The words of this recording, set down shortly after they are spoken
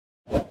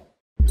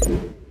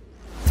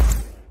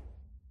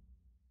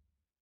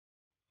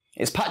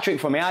It's Patrick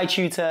from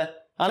AITutor, and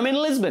I'm in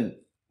Lisbon.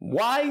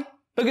 Why?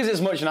 Because it's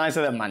much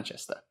nicer than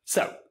Manchester.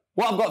 So,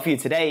 what I've got for you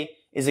today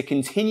is a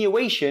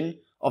continuation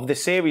of the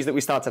series that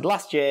we started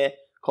last year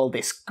called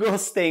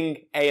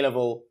Disgusting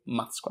A-Level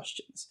Maths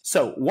Questions.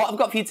 So, what I've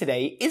got for you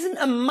today isn't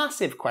a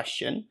massive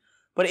question,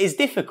 but it is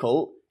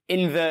difficult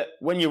in that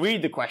when you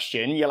read the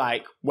question, you're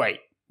like, wait,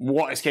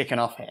 what is kicking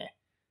off here?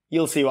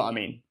 You'll see what I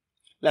mean.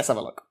 Let's have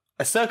a look.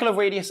 A circle of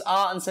radius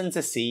r and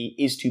centre c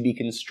is to be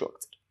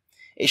constructed.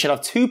 It should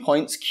have 2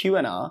 points Q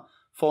and R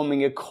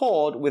forming a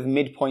chord with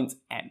midpoint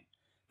M.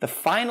 The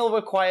final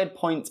required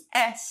point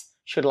S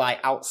should lie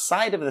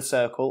outside of the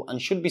circle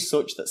and should be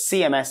such that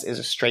CMS is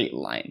a straight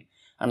line,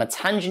 and a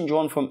tangent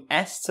drawn from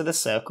S to the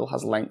circle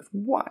has length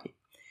Y.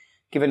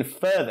 Given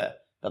further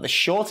that the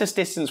shortest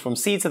distance from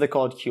C to the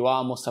chord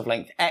QR must have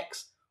length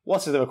X,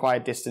 what is the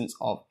required distance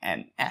of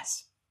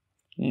MS?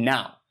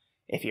 Now,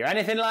 if you're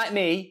anything like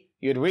me,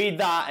 you'd read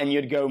that and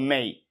you'd go,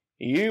 mate,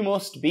 you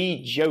must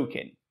be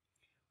joking.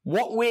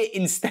 What we're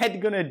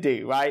instead going to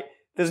do, right?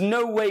 There's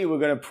no way we're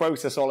going to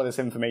process all of this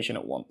information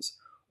at once.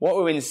 What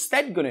we're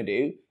instead going to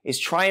do is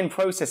try and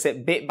process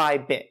it bit by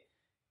bit.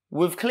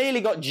 We've clearly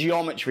got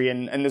geometry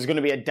and there's going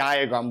to be a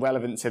diagram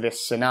relevant to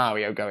this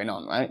scenario going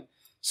on, right?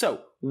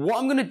 So what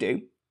I'm going to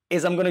do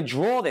is I'm going to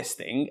draw this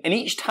thing, and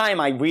each time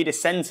I read a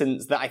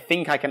sentence that I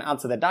think I can add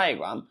to the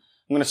diagram,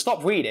 I'm going to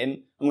stop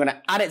reading, I'm going to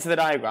add it to the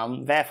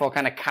diagram, therefore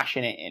kind of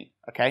cashing it in,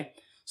 okay?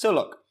 So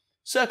look,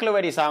 circular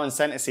radius r and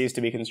centre c is to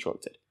be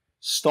constructed.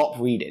 Stop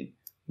reading.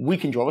 We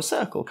can draw a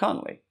circle,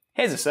 can't we?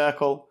 Here's a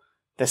circle.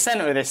 The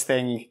centre of this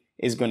thing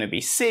is going to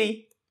be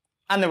C,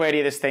 and the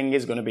radius of this thing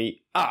is going to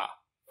be R.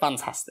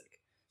 Fantastic.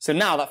 So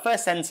now that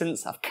first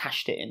sentence, I've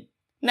cashed it in.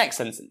 Next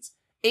sentence.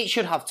 It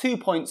should have 2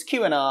 points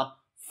Q and R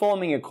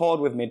forming a chord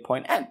with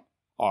midpoint M.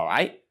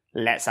 Alright,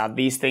 let's add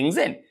these things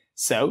in.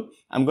 So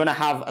I'm going to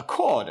have a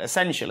chord,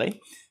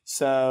 essentially.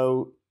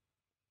 So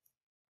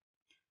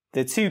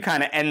the two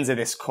kind of ends of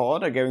this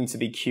chord are going to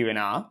be Q and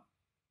R.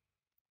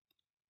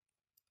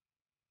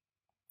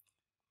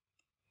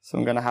 So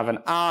I'm going to have an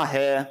R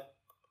here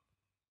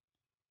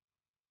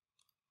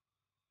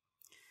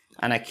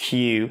and a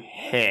Q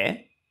here.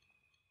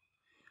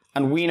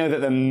 And we know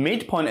that the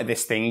midpoint of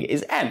this thing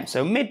is M.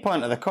 So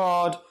midpoint of the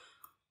chord,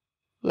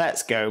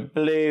 let's go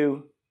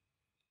blue.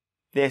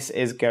 This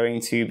is going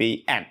to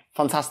be M.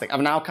 Fantastic.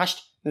 I've now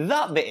cashed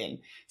that bit in.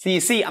 So you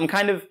see, I'm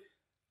kind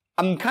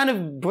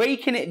of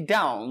breaking it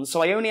down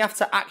so I only have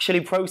to actually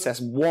process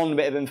one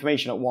bit of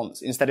information at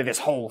once instead of this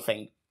whole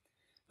thing.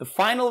 The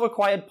final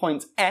required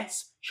point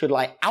S should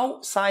lie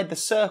outside the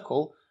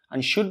circle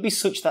and should be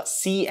such that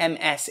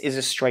CMS is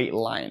a straight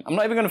line. I'm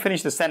not even going to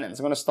finish the sentence.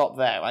 I'm going to stop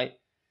there, right?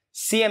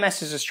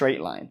 CMS is a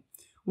straight line,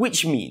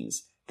 which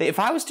means that if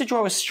I was to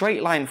draw a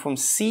straight line from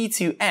C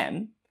to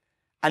M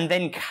and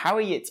then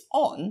carry it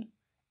on,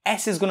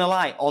 S is going to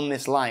lie on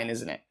this line,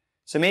 isn't it?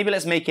 So maybe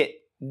let's make it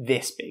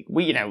this big.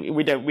 We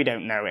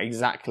don't know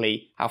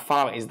exactly how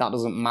far it is. That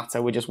doesn't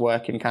matter. We're just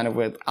working kind of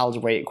with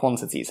algebraic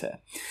quantities here.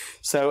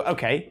 So,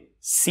 okay.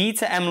 C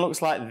to M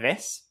looks like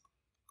this.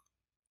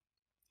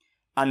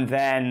 And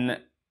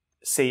then,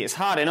 see, it's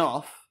hard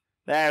enough.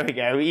 There we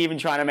go, even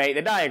trying to make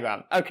the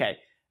diagram. Okay,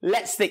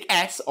 let's stick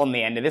S on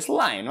the end of this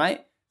line,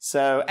 right?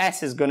 So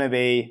S is going to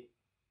be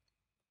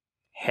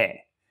here.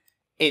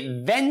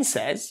 It then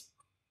says,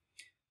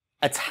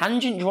 a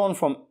tangent drawn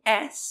from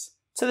S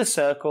to the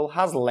circle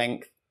has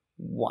length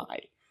Y.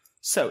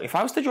 So if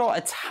I was to draw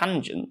a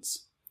tangent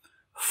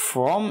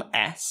from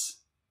S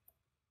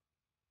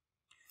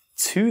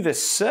to the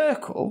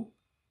circle,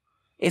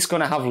 it's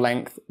going to have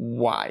length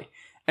Y.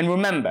 And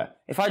remember,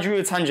 if I drew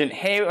a tangent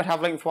here, it would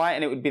have length Y,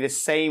 and it would be the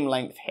same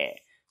length here.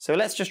 So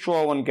let's just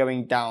draw one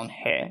going down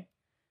here.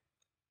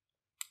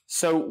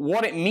 So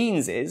what it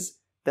means is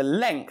the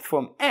length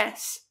from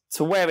S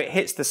to where it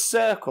hits the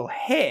circle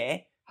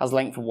here has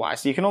length Y.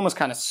 So you can almost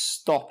kind of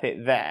stop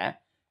it there,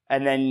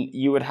 and then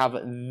you would have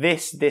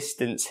this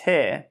distance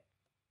here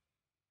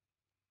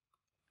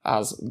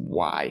as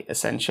Y,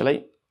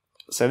 essentially.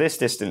 So this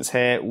distance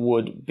here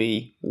would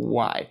be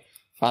Y.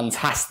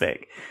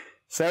 Fantastic.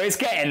 So it's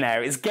getting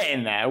there, it's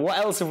getting there. What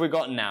else have we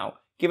got now?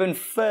 Given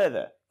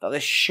further that the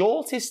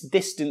shortest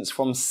distance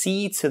from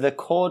C to the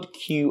chord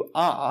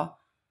QR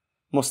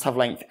must have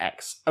length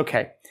X.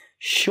 Okay,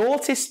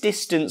 shortest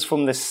distance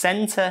from the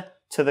center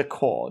to the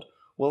chord.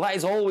 Well, that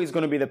is always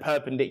going to be the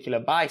perpendicular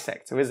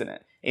bisector, isn't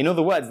it? In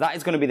other words, that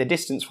is going to be the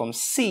distance from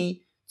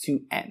C to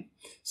M.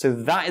 So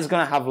that is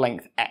going to have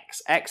length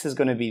X. X is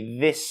going to be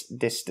this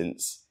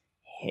distance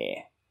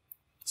here.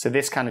 So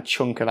this kind of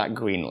chunk of that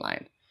green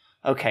line.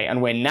 Okay,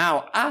 and we're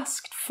now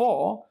asked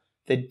for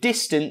the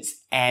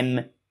distance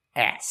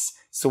MS.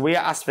 So we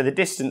are asked for the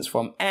distance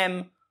from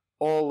M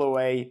all the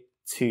way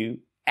to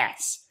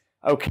S.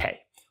 Okay,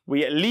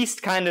 we at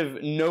least kind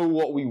of know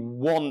what we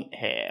want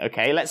here.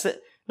 Okay, let's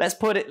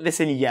put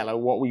this in yellow,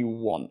 what we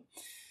want.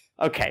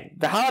 Okay,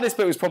 the hardest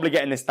bit was probably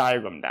getting this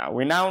diagram down.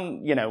 We now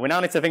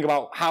need to think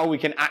about how we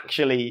can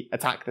actually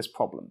attack this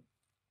problem.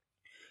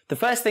 The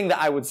first thing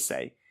that I would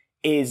say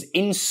is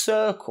in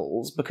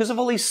circles, because of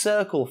all these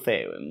circle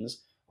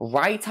theorems,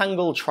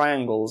 right-angled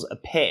triangles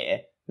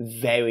appear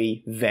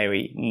very,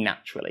 very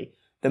naturally.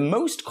 The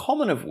most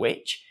common of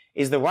which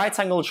is the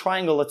right-angled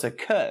triangle that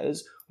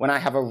occurs when I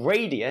have a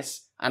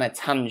radius and a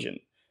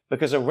tangent,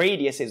 because a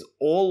radius is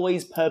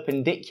always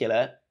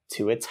perpendicular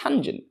to a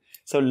tangent.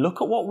 So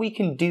look at what we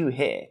can do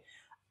here.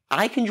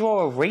 I can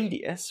draw a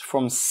radius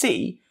from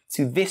C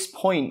to this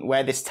point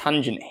where this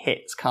tangent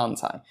hits,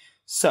 can't I?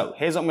 So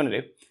here's what I'm going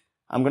to do.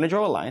 I'm going to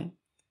draw a line,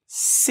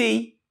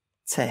 C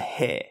to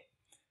here.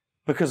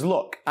 Because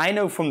look, I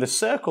know from the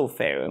circle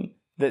theorem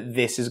that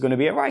this is going to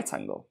be a right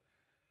angle.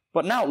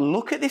 But now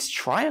look at this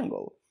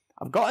triangle.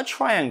 I've got a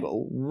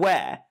triangle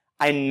where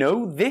I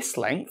know this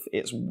length,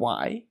 it's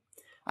Y.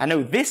 I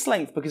know this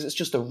length because it's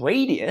just a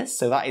radius,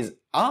 so that is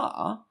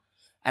R.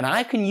 And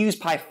I can use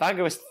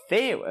Pythagoras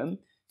Theorem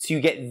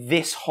to get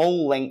this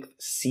whole length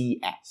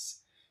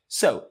CS.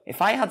 So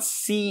if I had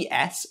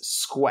CS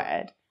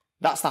squared,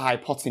 that's the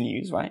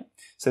hypotenuse, right?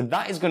 So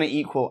that is going to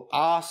equal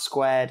R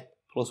squared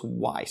plus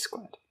Y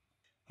squared.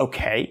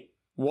 Okay,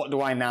 what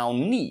do I now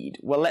need?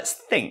 Well, let's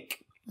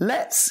think.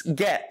 Let's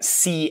get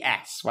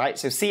CS, right?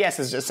 So CS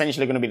is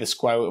essentially going to be the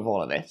square root of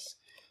all of this.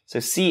 So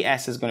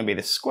CS is going to be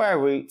the square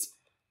root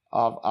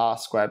of R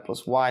squared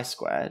plus Y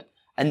squared.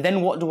 And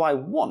then what do I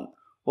want?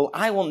 Well,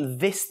 I want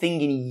this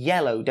thing in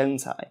yellow,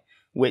 don't I?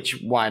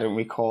 Which, why don't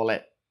we call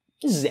it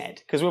Z?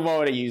 Because we've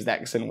already used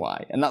X and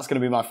Y. And that's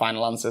going to be my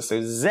final answer.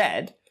 So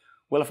Z,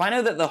 well, if I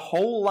know that the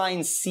whole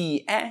line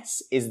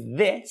CS is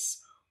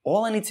this,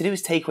 all I need to do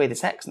is take away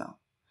this X now.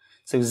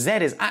 So Z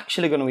is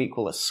actually going to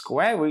equal the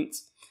square root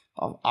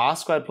of R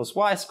squared plus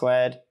Y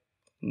squared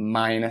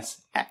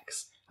minus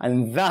X.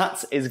 And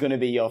that is going to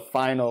be your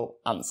final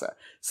answer.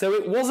 So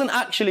it wasn't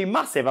actually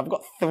massive. I've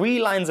got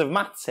 3 lines of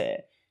maths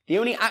here. The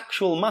only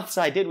actual maths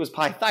I did was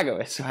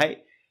Pythagoras, right?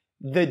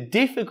 The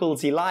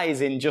difficulty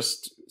lies in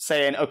just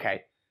saying,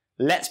 okay,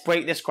 let's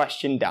break this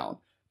question down.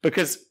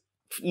 Because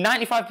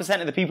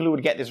 95% of the people who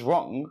would get this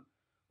wrong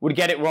would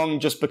get it wrong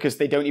just because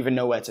they don't even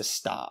know where to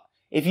start.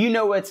 If you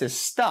know where to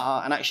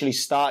start and actually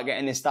start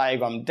getting this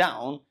diagram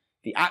down,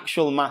 the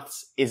actual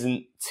maths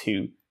isn't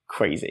too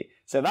crazy.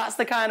 So that's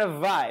the kind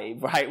of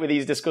vibe, right, with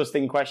these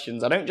disgusting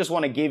questions. I don't just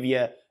want to give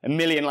you a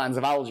million lines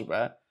of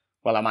algebra.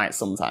 Well, I might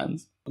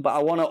sometimes. But I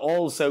want to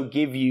also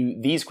give you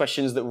these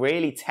questions that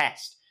really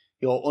test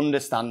your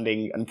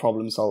understanding and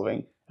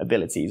problem-solving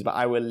abilities. But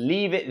I will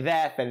leave it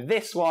there for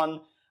this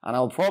one, and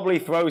I'll probably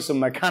throw some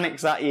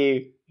mechanics at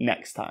you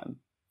next time.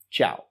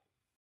 Ciao.